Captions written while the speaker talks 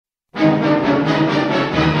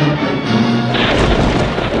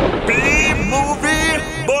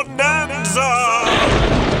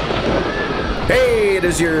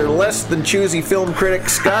your less than choosy film critic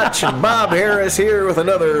Scotch and Bob Harris here with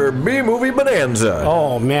another B-Movie Bonanza.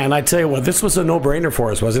 Oh man, I tell you what, this was a no-brainer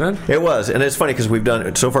for us, wasn't it? It was, and it's funny because we've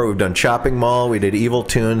done Chopping Mall, we did Evil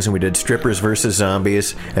Tunes, and we did Strippers versus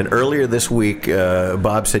Zombies. And earlier this week,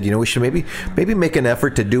 Bob said, we should maybe make an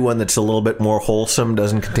effort to do one that's a little bit more wholesome,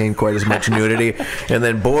 doesn't contain quite as much nudity. And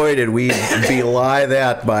then, boy, did we belie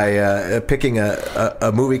that by picking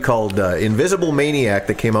a movie called Invisible Maniac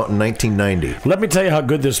that came out in 1990. Let me tell you how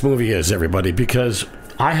good this movie is, everybody, because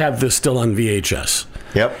I have this still on VHS.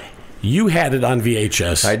 Yep. You had it on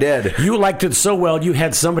VHS. I did. You liked it so well, you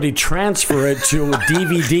had somebody transfer it to a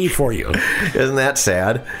DVD for you. Isn't that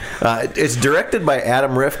sad? It's directed by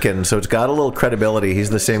Adam Rifkin, so it's got a little credibility. He's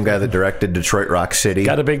the same guy that directed Detroit Rock City.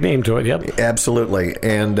 Got a big name to it, yep. Absolutely.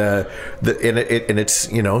 And it's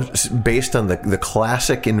based on the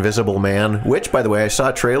classic Invisible Man, which, by the way, I saw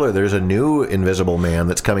a trailer. There's a new Invisible Man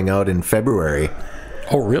that's coming out in February.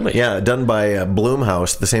 Oh, really? Yeah, done by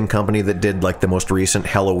Blumhouse, the same company that did like the most recent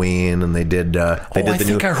Halloween, and they did. I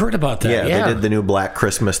think I heard about that. Yeah, they did the new Black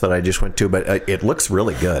Christmas that I just went to, but it looks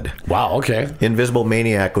really good. Wow. Okay. Invisible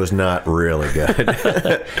Maniac was not really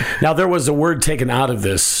good. Now there was a word taken out of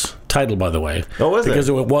this title, by the way. Oh, was because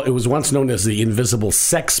it was once known as the Invisible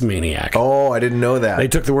Sex Maniac. Oh, I didn't know that. They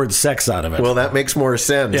took the word sex out of it. Well, that makes more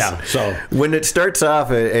sense. Yeah. So when it starts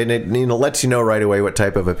off, and it lets you know right away what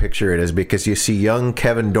type of a picture it is, because you see young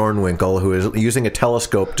Kevin Dornwinkle, who is using a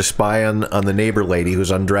telescope to spy on the neighbor lady who's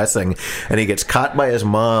undressing, and he gets caught by his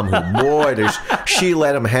mom, who, boy, she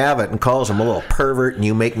let him have it and calls him a little pervert and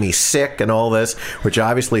you make me sick and all this, which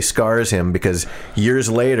obviously scars him because years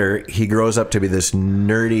later he grows up to be this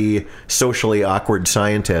nerdy, socially awkward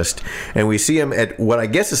scientist, and we see him at what I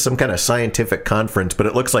guess is some kind of scientific conference, but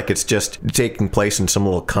it looks like it's just taking place in some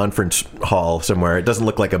little conference hall somewhere. It doesn't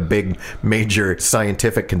look like a big major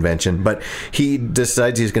scientific convention, but he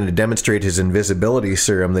decides he's going to demonstrate his invisibility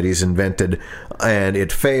serum that he's invented, and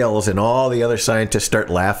it fails, and all the other scientists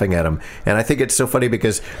start laughing at him. And I think it's so funny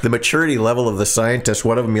because the maturity level of the scientists,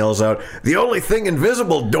 one of them yells out, "The only thing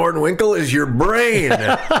invisible, Dornwinkle, is your brain."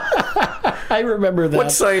 I remember that.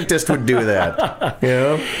 What scientist would do that? You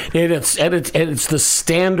know? And it's the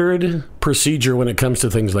standard procedure when it comes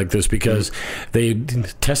to things like this, because they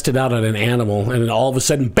test it out on an animal, and then all of a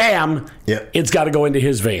sudden, bam! Yep. It's got to go into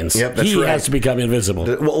his veins. Yep, that's he right. has to become invisible.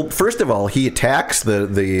 Well, first of all, he attacks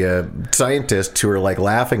the scientists who are like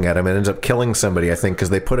laughing at him and ends up killing somebody, I think, because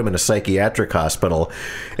they put him in a psychiatric hospital,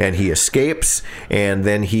 and he escapes, and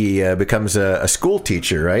then he becomes a school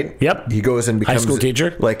teacher, right? Yep. He goes and becomes high school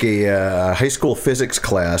teacher, like a high school physics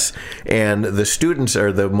class, and the students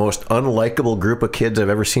are the most unlikable group of kids I've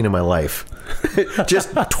ever seen in my life. Just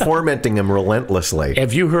tormenting him relentlessly.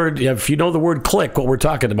 If you know the word click, what we're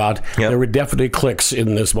talking about, There were definitely clicks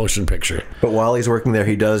in this motion picture. But while he's working there,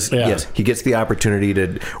 he does, yes, he gets the opportunity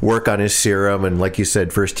to work on his serum, and like you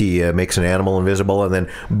said, first he makes an animal invisible, and then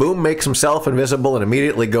boom, makes himself invisible, and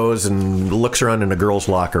immediately goes and looks around in a girl's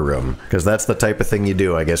locker room, because that's the type of thing you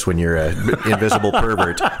do, I guess, when you're an invisible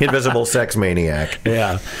pervert, invisible sex maniac.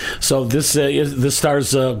 Yeah. So this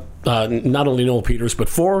stars not only Noel Peters, but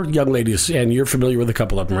 4 young ladies, and you're familiar with a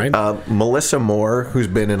couple of them, right? Melissa Moore, who's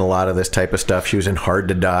been in a lot of this type of stuff. She was in Hard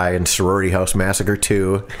to Die and Sorority House Massacre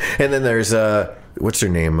 2. And then there's what's her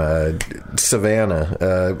name? Savannah.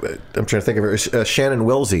 I'm trying to think of her. Shannon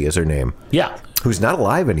Wilsey is her name. Yeah. Who's not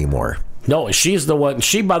alive anymore. No, she's the one.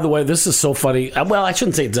 She, by the way, this is so funny. Well, I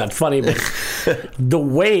shouldn't say it's not funny, but the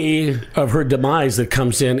way of her demise that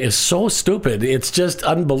comes in is so stupid. It's just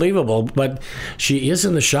unbelievable. But she is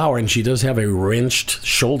in the shower, and she does have a wrenched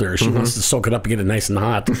shoulder. She wants to soak it up and get it nice and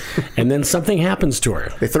hot. And then something happens to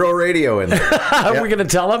her. They throw a radio in there. Are we going to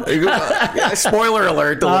tell them? Spoiler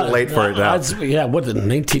alert, a little late for it now. What, in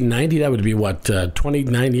 1990? That would be,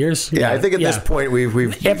 29 years? Yeah, I think at this point,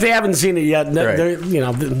 we've... If they haven't seen it yet,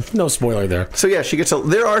 no spoiler there. So yeah, she gets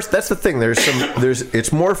that's the thing.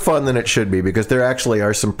 It's more fun than it should be, because there actually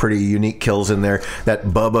are some pretty unique kills in there. That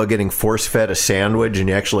Bubba getting force fed a sandwich, and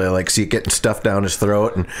you actually see it getting stuffed down his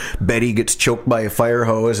throat, and Betty gets choked by a fire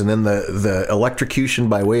hose, and then the electrocution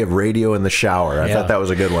by way of radio in the shower. I thought that was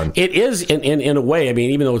a good one. It is in a way. I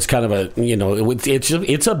mean, even though it's kind of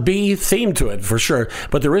it's a B theme to it for sure,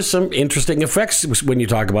 but there is some interesting effects when you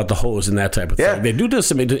talk about the hose and that type of thing. They do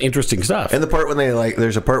some interesting stuff. And the part when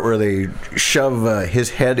there's a part where they shove his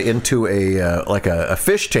head into a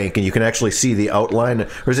fish tank, and you can actually see the outline,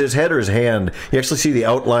 or is it his head or his hand? You actually see the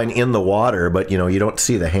outline in the water, but you don't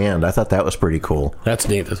see the hand. I thought that was pretty cool. That's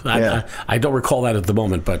neat. I don't recall that at the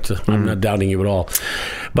moment, but I'm not doubting you at all.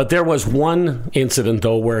 But there was one incident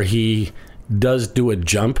though where he does do a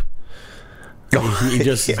jump. He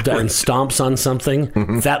just and stomps on something.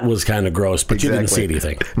 That was kind of gross, but you didn't see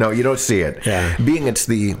anything. No, you don't see it. Yeah. Being it's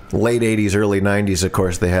the late 80s, early 90s, of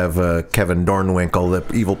course, they have Kevin Dornwinkle,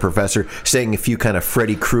 the evil professor, saying a few kind of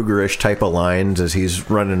Freddy Krueger-ish type of lines as he's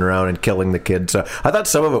running around and killing the kids. So I thought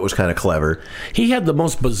some of it was kind of clever. He had the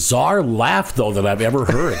most bizarre laugh, though, that I've ever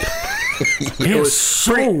heard. It was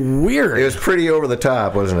so weird. It was pretty over the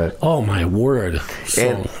top, wasn't it? Oh, my word.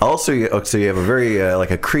 And also, you have a very,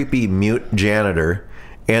 like a creepy mute janitor.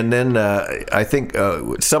 And then I think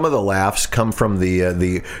some of the laughs come from the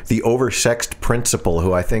oversexed principal,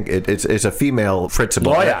 who I think it's a female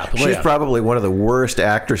principal. Oh, yeah. She's probably one of the worst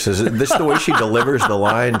actresses. The way she delivers the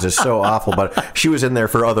lines is so awful. But she was in there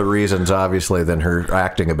for other reasons, obviously, than her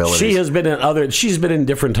acting abilities. She's been in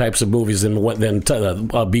different types of movies than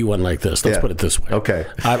be one like this. Let's put it this way. Okay.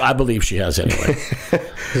 I believe she has anyway.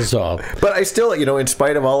 But I still, in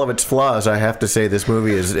spite of all of its flaws, I have to say this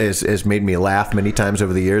movie has made me laugh many times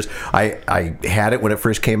over the years. I had it when it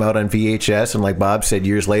first came out on VHS, and like Bob said,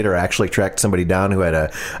 years later, I actually tracked somebody down who had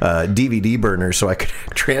a DVD burner so I could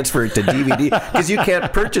transfer it to DVD, because you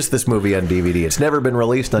can't purchase this movie on DVD. It's never been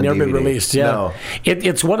released on DVD. Never been released, yeah. No.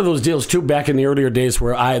 It's one of those deals, too, back in the earlier days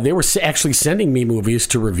where they were actually sending me movies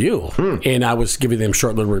to review, and I was giving them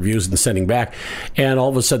short little reviews and sending back, and all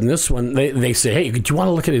of a sudden this one, they say, hey, do you want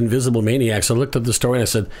to look at Invisible Maniac? So I looked at the story and I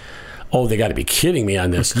said, oh, they got to be kidding me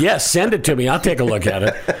on this. Yes, send it to me. I'll take a look at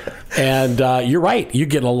it. And you're right. You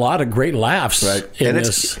get a lot of great laughs in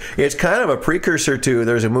this. It's kind of a precursor to,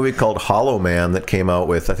 there's a movie called Hollow Man that came out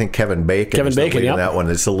with, I think, Kevin Bacon. Yeah. That one.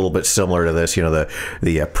 It's a little bit similar to this,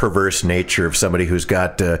 the perverse nature of somebody who's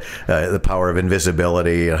got the power of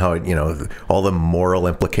invisibility and how, all the moral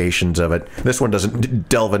implications of it. This one doesn't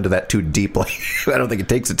delve into that too deeply. I don't think it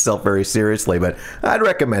takes itself very seriously, but I'd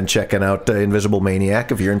recommend checking out Invisible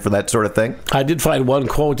Maniac if you're in for that sort of thing. I did find one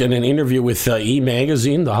quote in an interview with E!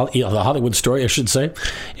 Magazine, the Hollywood Story, I should say.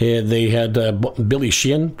 They had Billy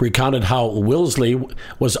Sheehan recounted how Wilsley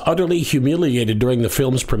was utterly humiliated during the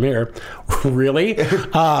film's premiere. Really?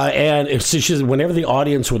 And she said whenever the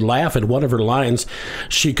audience would laugh at one of her lines,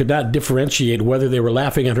 she could not differentiate whether they were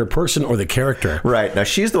laughing at her person or the character. Right. Now,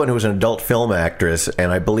 she's the one who was an adult film actress,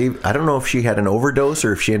 and I don't know if she had an overdose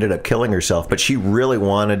or if she ended up killing herself, but she really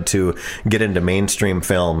wanted to get into mainstream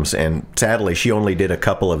films, and sadly, she only did a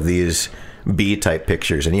couple of these B-type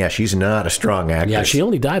pictures, and she's not a strong actress. Yeah, she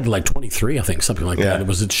only died at like 23, I think, something like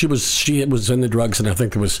that. She was in the drugs, and I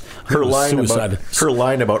think her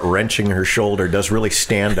line about wrenching her shoulder does really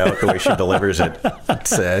stand out the way she delivers it.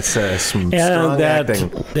 It's some strong acting.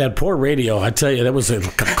 That poor radio, I tell you, that was a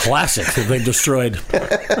classic that they destroyed.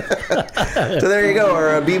 So there you go,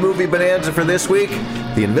 our B-Movie Bonanza for this week.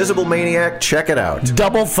 The Invisible Maniac, check it out.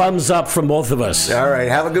 Double thumbs up from both of us. All right,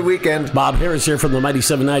 have a good weekend. Bob Harris here from the Mighty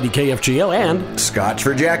 790 KFGO and Scotch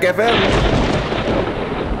for Jack FM.